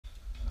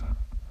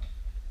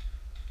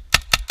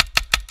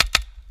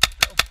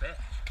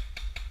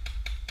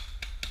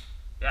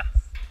Yes.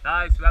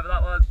 Nice, whoever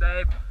that was,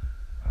 Dave.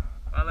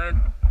 Well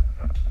in.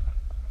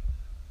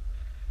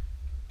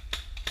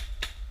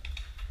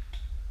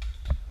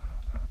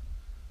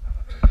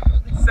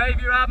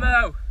 Save your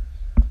ammo!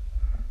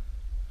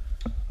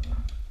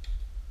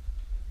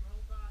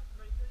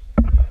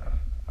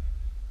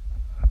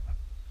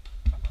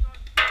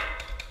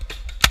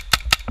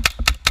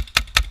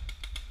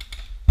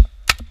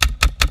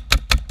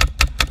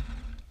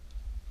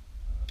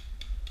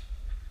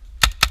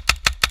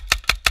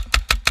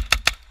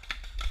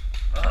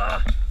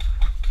 Oh.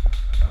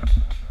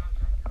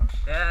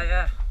 Yeah,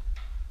 yeah.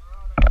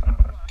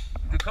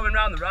 They're coming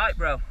round the right,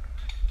 bro.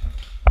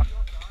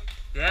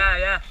 Yeah,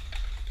 yeah.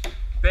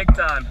 Big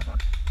time.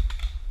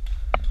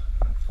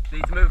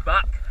 Need to move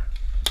back.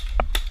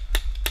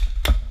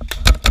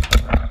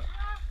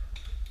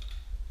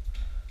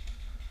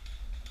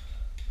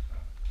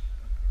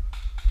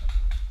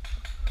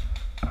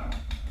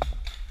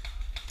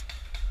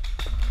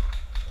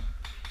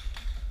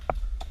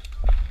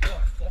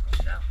 Oh,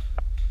 fucking hell.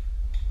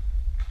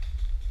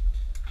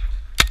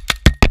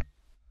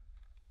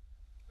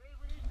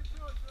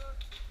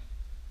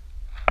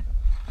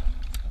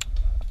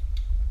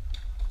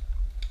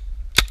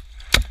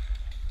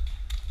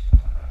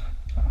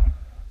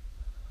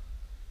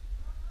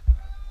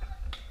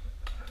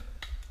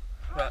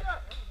 Right.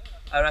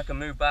 I reckon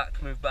move back.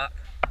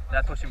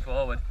 They're pushing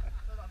forward.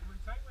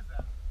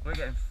 We're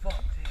getting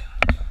fucked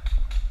here.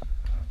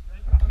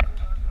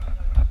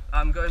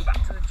 I'm going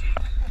back to the Jeep.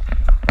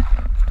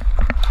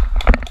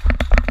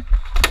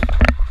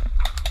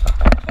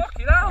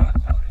 Fucking hell!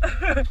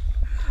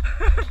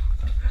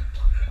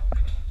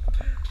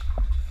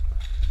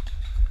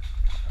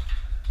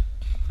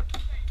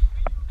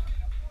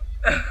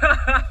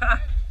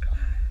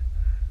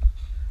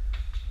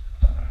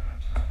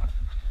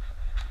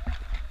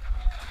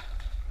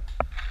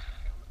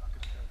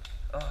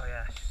 Oh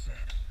yeah,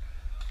 shit.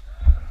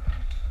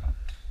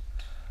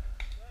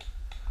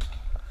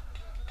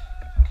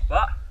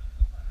 What?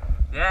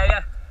 Yeah,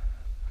 yeah.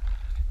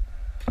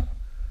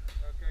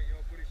 Okay,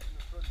 your buddy from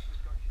the front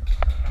just got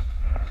shot.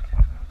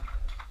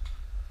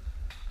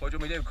 What do you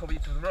want me to do? Cover you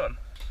to the run?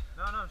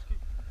 No, just keep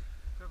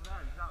over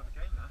there. He's out of the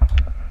game now.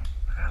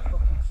 I can't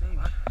fucking see,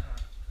 man.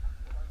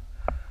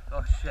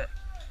 Oh shit.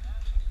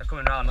 They're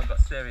coming round. I've got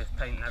serious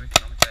paint and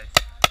everything on my face.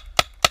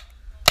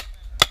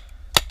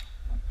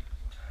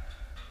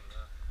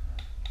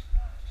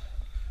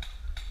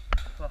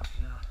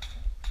 Fucking hell.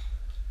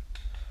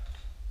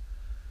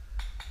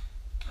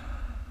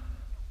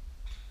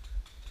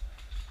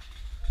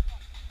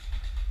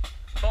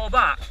 Fall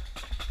back.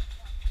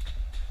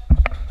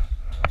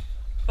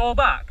 Fall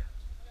back.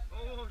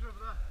 Oh, over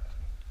there.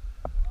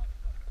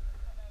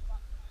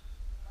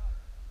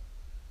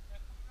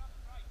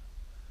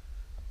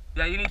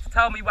 Yeah, you need to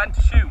tell me when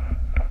to shoot.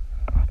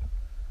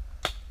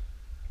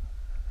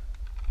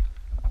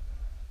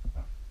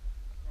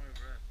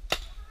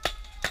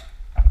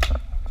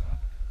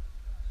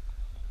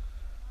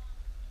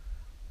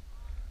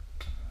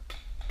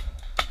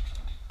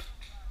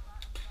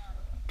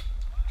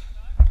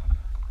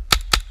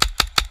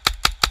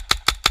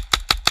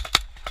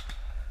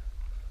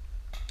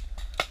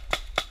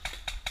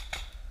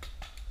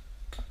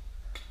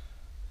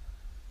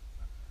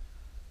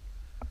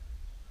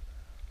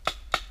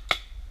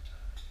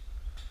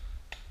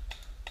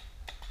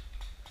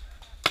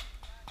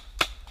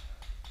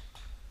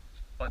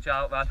 Watch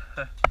out, man.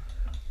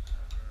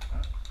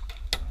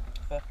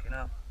 Fucking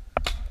hell.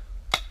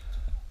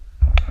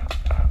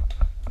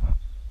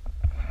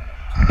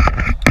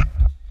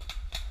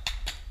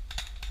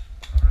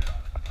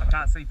 I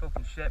can't see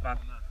fucking shit, man.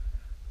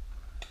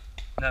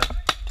 No.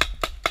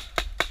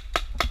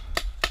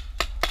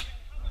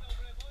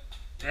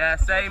 Yeah,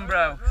 same,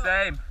 bro.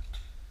 Same.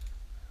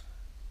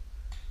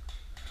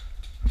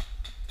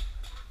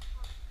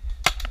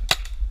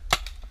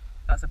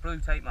 That's a blue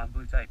tape, man.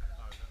 Blue tape.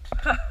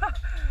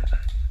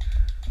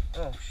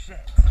 Oh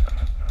shit.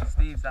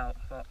 Steve's out.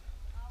 Fuck.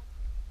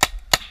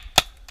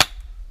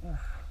 Oof.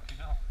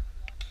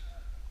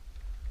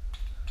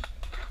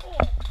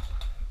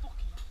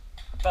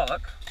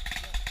 Bollock.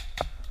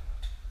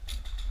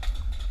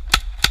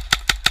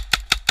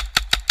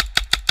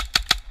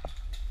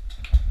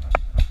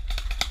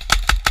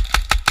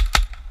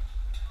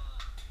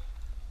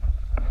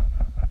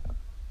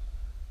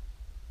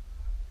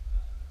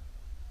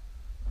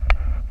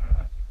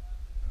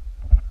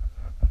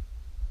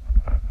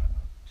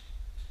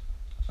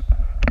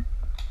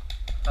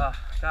 Oh,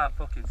 can't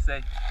fucking see.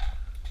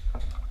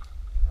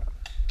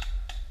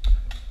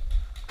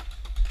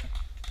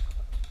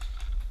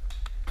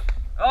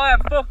 Oh,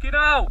 I'm fucking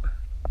out!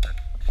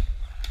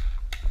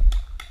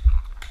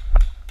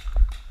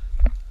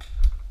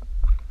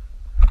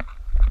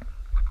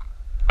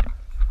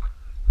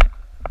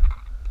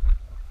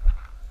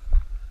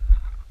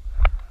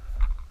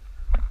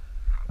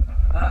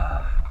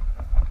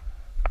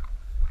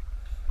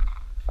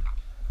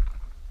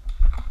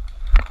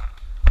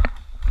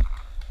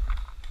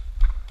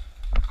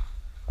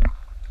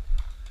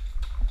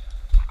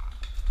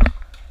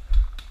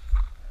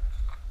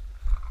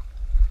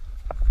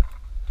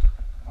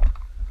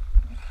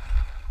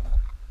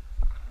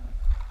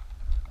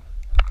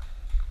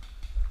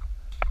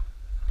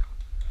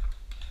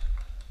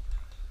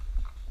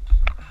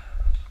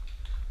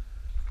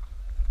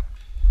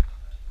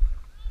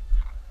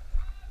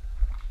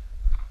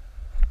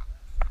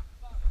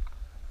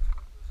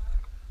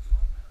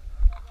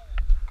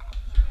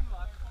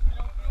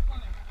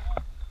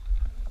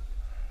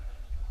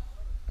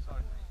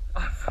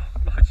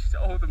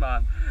 the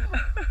man. For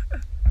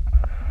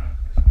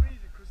some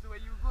reason, because the way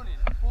you were running,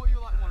 I thought you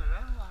were like one of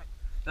them, like.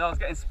 No, I was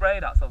getting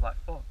sprayed at, so I was like,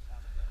 fuck.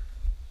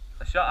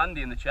 I shot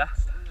Andy in the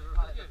chest.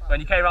 When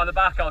you came around the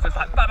back, I was just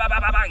like, bang, bang,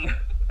 bang, bang, bang.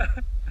 I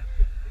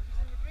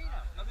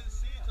didn't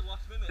see it till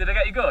last minute. Did I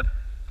get you good?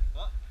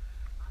 What?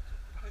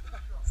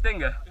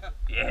 Stinger?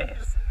 Yeah.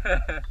 Yes.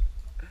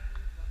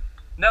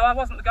 No, I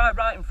wasn't the guy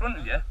right in front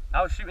of you.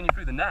 I was shooting you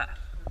through the net.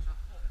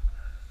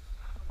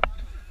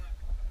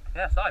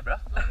 Yeah, sorry, bro.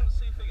 I didn't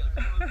see figure.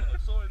 I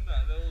saw him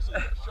there, and then also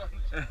got shot.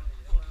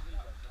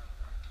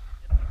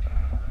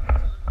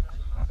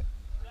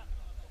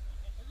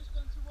 I just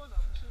went to one of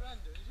them,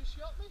 surrender, he just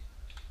shot me.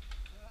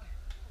 Yeah.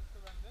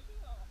 Surrender,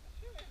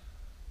 shoot him.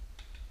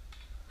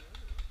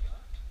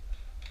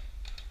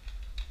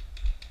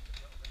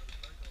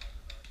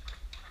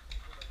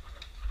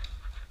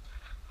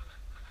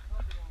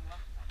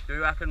 Do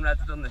you reckon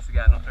Red's done this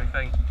again? What do we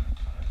think?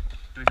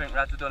 Do we think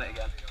Red's done it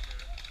again?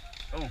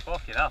 Oh,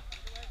 fucking hell.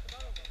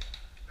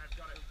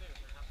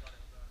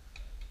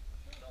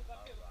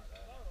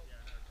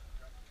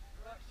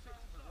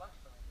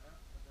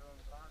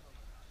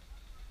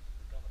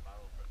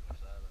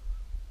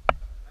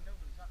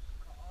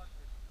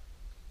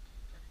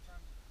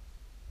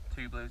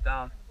 Two blues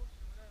down.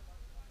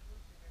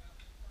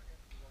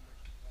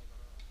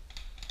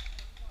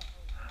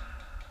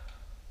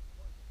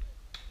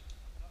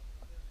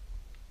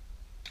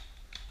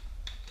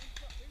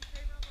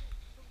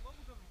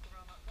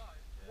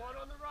 One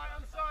on the right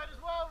hand side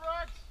as well,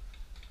 Reg.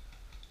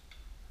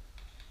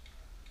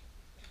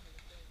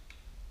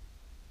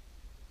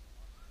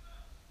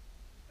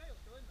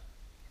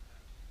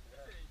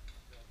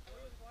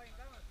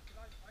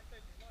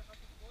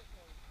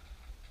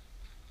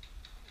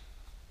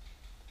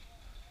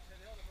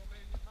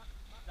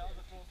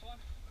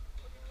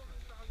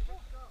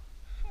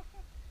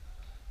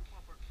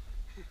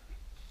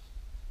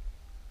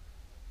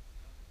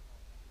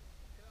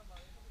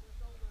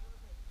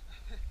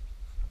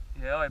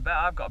 Yeah, I bet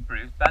I've got a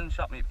bruise. Ben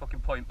shot me at fucking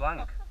point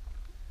blank.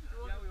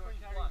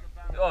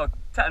 Oh,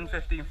 10,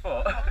 15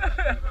 foot.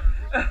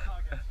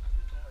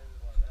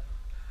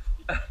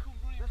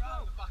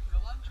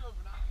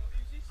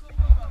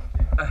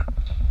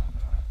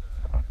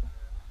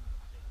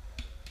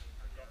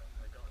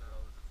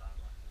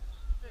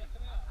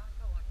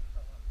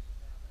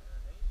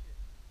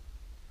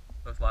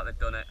 Looks like they've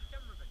done it.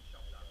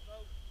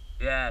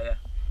 Yeah, yeah.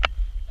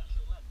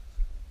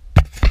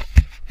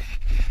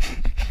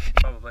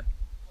 Probably.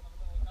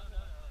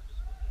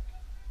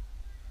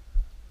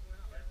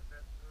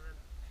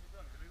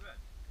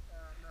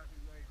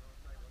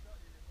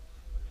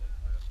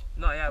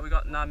 Not yet, we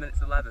got 9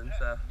 minutes 11,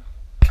 so.